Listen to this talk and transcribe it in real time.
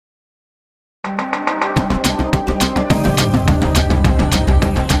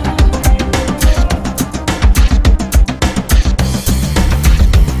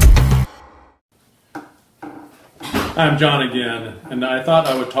Hi, I'm John again, and I thought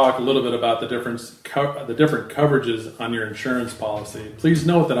I would talk a little bit about the different coverages on your insurance policy. Please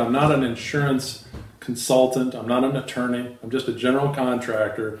note that I'm not an insurance consultant, I'm not an attorney, I'm just a general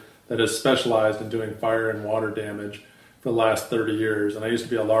contractor that has specialized in doing fire and water damage for the last 30 years. And I used to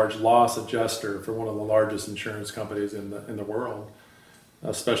be a large loss adjuster for one of the largest insurance companies in the world,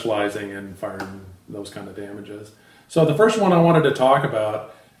 specializing in fire and those kind of damages. So the first one I wanted to talk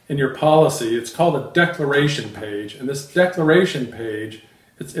about in your policy, it's called a declaration page. And this declaration page,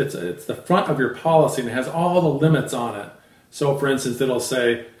 it's the front of your policy and it has all the limits on it. So for instance, it'll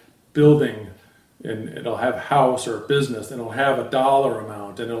say building, and it'll have house or business, and it'll have a dollar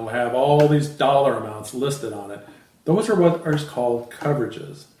amount, and it'll have all these dollar amounts listed on it. Those are what are called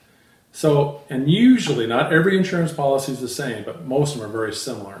coverages. So, and usually, not every insurance policy is the same, but most of them are very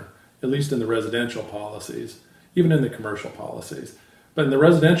similar, at least in the residential policies, even in the commercial policies. But in the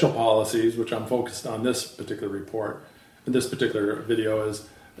residential policies, which I'm focused on this particular report, in this particular video is,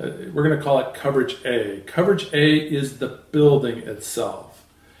 we're going to call it Coverage A. Coverage A is the building itself.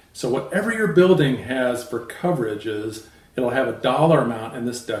 So whatever your building has for coverages, it'll have a dollar amount in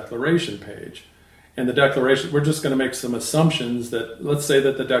this declaration page. And the declaration, we're just going to make some assumptions that, let's say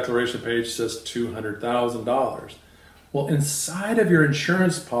that the declaration page says $200,000. Well, inside of your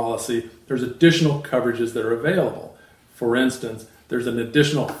insurance policy, there's additional coverages that are available. For instance, there's an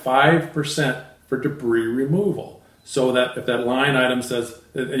additional 5% for debris removal. So that if that line item says,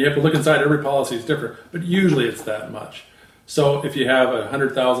 and you have to look inside, every policy is different, but usually it's that much. So if you have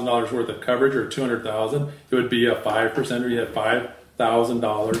 $100,000 worth of coverage or $200,000, it would be a 5%, or you have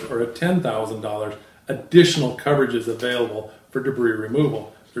 $5,000 or a $10,000 additional coverages available for debris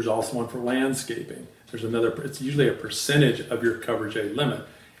removal. There's also one for landscaping. There's another, it's usually a percentage of your coverage A limit.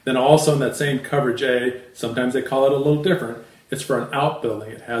 Then also in that same coverage A, sometimes they call it a little different, it's for an outbuilding.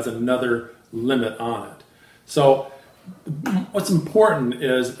 It has another limit on it. So what's important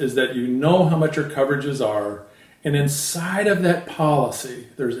is that you know how much your coverages are, and inside of that policy,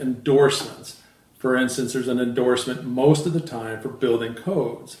 there's endorsements. For instance, there's an endorsement most of the time for building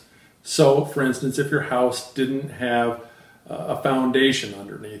codes. So for instance, if your house didn't have a foundation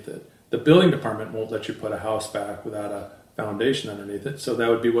underneath it, the building department won't let you put a house back without a foundation underneath it. So that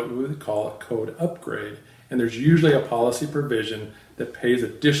would be what we would call a code upgrade. And there's usually a policy provision that pays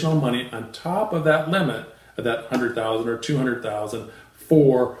additional money on top of that limit of that $100,000 or $200,000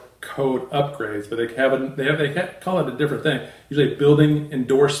 for code upgrades. But they call it a different thing. Usually building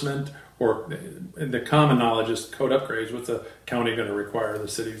endorsement, or the common knowledge is code upgrades. What's the county going to require? The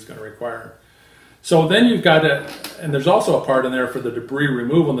city's going to require. So then you've got to, and there's also a part in there for the debris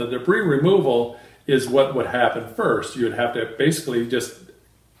removal. And the debris removal is what would happen first. You would have to basically just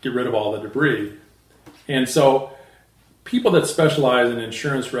get rid of all the debris. And so people that specialize in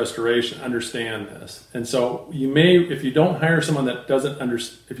insurance restoration understand this. And so you may, if you hire someone that doesn't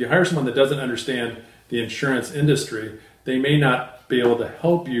understand the insurance industry, they may not be able to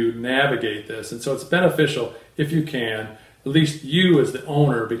help you navigate this. And so it's beneficial if you can, at least you as the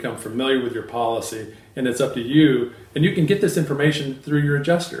owner, become familiar with your policy, and it's up to you. And you can get this information through your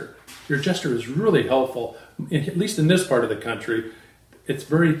adjuster. Your adjuster is really helpful, at least in this part of the country. It's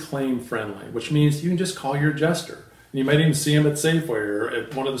very claim friendly, which means you can just call your adjuster. And you might even see him at Safeway or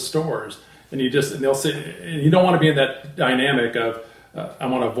at one of the stores. And they'll say, and you don't want to be in that dynamic of, I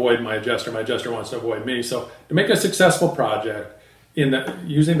want to avoid my adjuster wants to avoid me. So to make a successful project,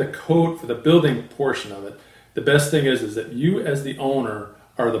 using the code for the building portion of it, the best thing is that you as the owner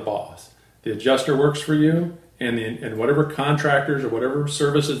are the boss. The adjuster works for you, and whatever contractors or whatever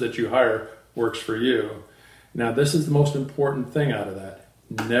services that you hire works for you. Now this is the most important thing out of that.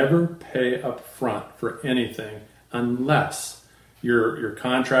 Never pay up front for anything unless your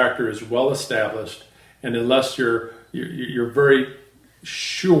contractor is well established, and unless you're very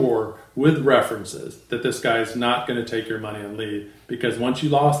sure with references that this guy is not going to take your money and leave, because once you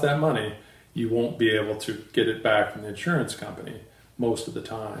lost that money, you won't be able to get it back from the insurance company most of the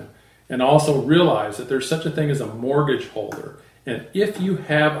time. And also realize that there's such a thing as a mortgage holder. And if you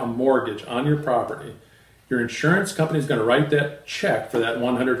have a mortgage on your property, your insurance company is going to write that check for that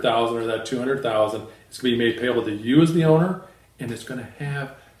 $100,000 or that $200,000. It's going to be made payable to you as the owner, and it's going to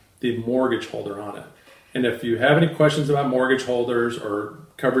have the mortgage holder on it. And if you have any questions about mortgage holders or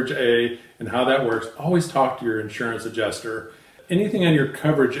coverage A and how that works, always talk to your insurance adjuster. Anything on your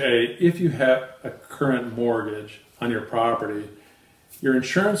coverage A, if you have a current mortgage on your property, your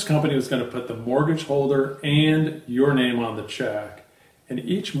insurance company is going to put the mortgage holder and your name on the check. And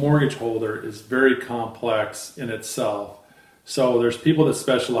each mortgage holder is very complex in itself. So there's people that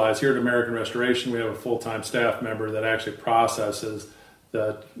specialize. Here at American Restoration, we have a full-time staff member that actually processes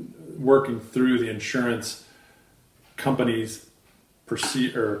working through the insurance company's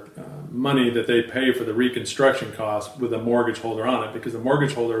money that they pay for the reconstruction cost with a mortgage holder on it, because the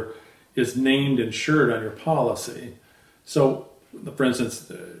mortgage holder is named insured on your policy. So, for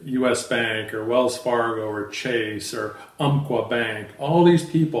instance, U.S. Bank or Wells Fargo or Chase or Umpqua Bank, all these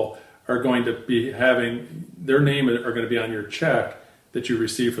people are going to be having their name are going to be on your check that you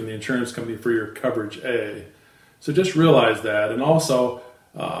receive from the insurance company for your coverage A. So just realize that. And also,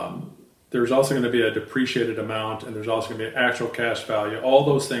 there's also going to be a depreciated amount, and there's also going to be an actual cash value. All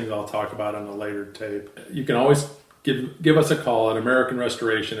those things I'll talk about on a later tape. You can always give us a call at American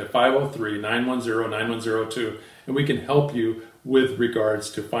Restoration at 503-910-9102, and we can help you with regards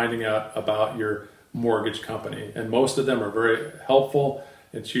to finding out about your mortgage company. And most of them are very helpful.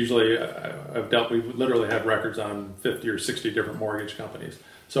 It's usually, we literally have records on 50 or 60 different mortgage companies.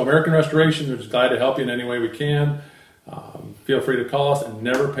 So American Restoration is glad to help you in any way we can. Feel free to call us, and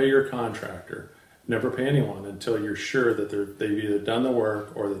never pay your contractor. Never pay anyone until you're sure that they've either done the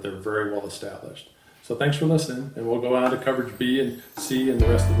work or that they're very well established. So thanks for listening, and we'll go on to coverage B and C and the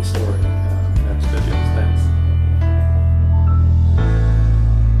rest of the story.